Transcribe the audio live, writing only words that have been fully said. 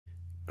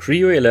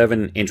Creo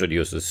 11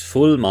 introduces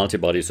full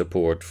multi-body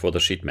support for the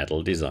sheet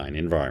metal design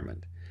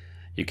environment.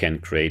 You can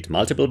create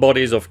multiple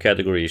bodies of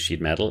category sheet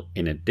metal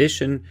in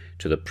addition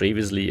to the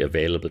previously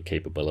available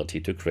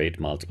capability to create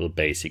multiple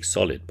basic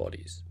solid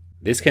bodies.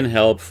 This can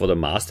help for the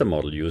master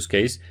model use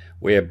case,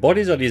 where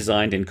bodies are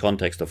designed in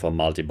context of a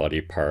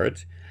multi-body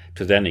part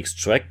to then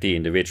extract the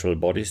individual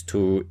bodies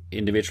to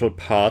individual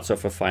parts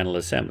of a final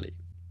assembly.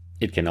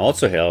 It can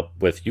also help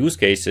with use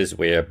cases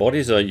where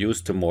bodies are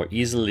used to more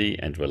easily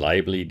and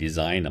reliably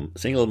design a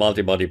single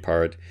multi-body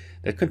part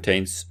that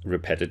contains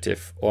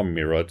repetitive or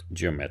mirrored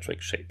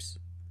geometric shapes.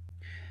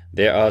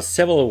 There are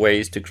several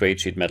ways to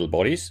create sheet metal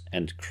bodies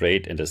and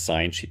create and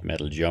assign sheet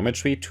metal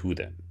geometry to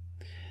them.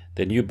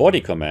 The new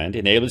body command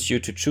enables you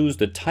to choose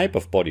the type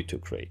of body to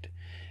create,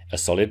 a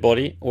solid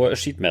body or a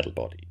sheet metal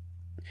body.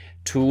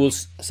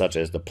 Tools such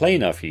as the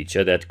planar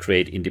feature that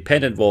create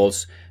independent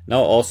walls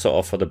now also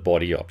offer the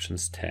body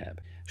options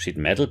tab. Sheet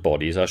metal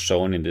bodies are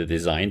shown in the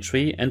design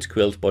tree and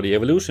quilt body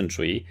evolution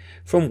tree,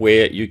 from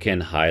where you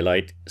can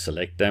highlight,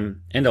 select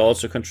them, and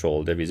also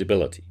control their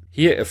visibility.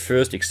 Here a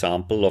first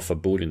example of a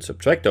Boolean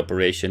subtract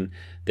operation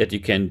that you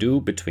can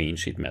do between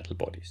sheet metal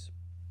bodies.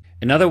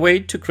 Another way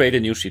to create a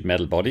new sheet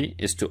metal body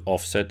is to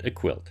offset a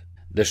quilt.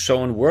 The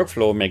shown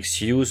workflow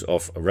makes use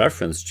of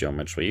reference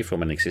geometry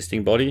from an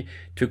existing body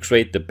to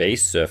create the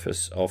base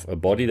surface of a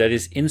body that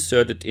is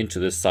inserted into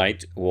the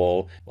side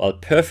wall while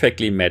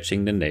perfectly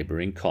matching the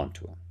neighboring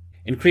contour.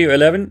 In Creo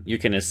 11, you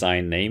can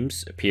assign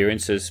names,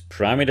 appearances,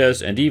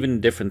 parameters, and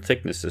even different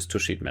thicknesses to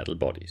sheet metal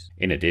bodies.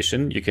 In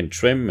addition, you can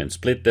trim and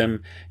split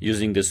them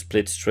using the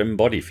split trim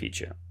body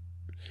feature.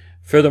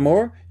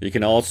 Furthermore, you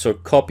can also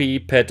copy,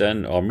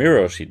 pattern, or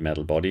mirror sheet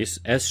metal bodies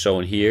as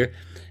shown here,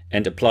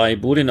 and apply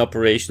Boolean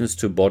operations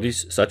to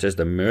bodies such as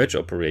the merge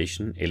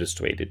operation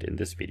illustrated in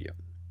this video.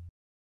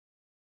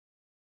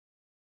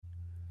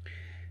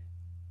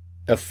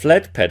 A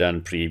flat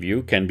pattern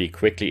preview can be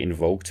quickly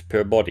invoked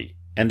per body,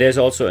 and there's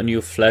also a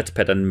new flat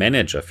pattern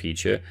manager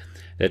feature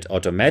that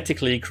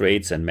automatically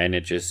creates and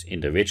manages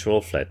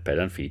individual flat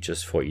pattern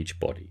features for each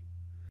body.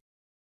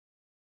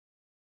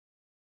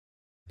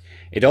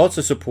 It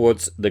also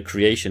supports the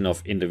creation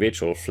of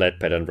individual flat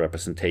pattern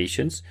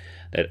representations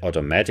that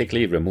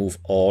automatically remove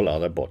all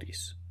other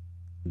bodies.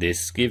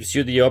 This gives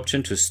you the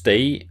option to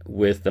stay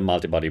with the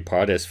multi-body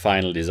part as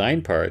final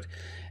design part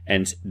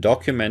and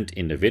document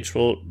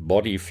individual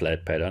body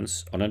flat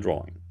patterns on a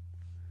drawing.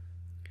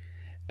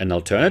 An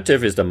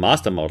alternative is the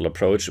master model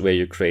approach, where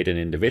you create an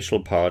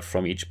individual part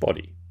from each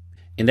body.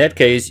 In that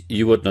case,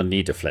 you would not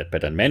need a flat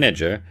pattern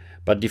manager,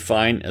 but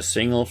define a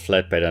single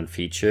flat pattern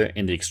feature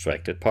in the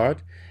extracted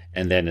part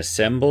and then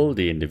assemble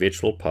the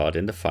individual part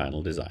in the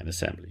final design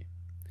assembly.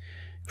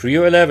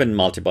 Creo 11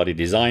 multi-body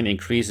design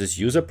increases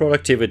user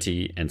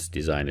productivity and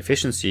design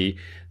efficiency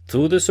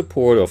through the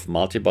support of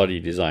multi-body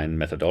design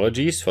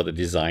methodologies for the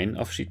design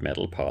of sheet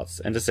metal parts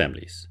and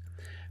assemblies.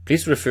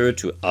 Please refer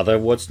to other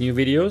What's New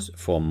videos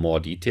for more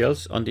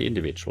details on the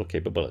individual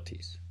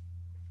capabilities.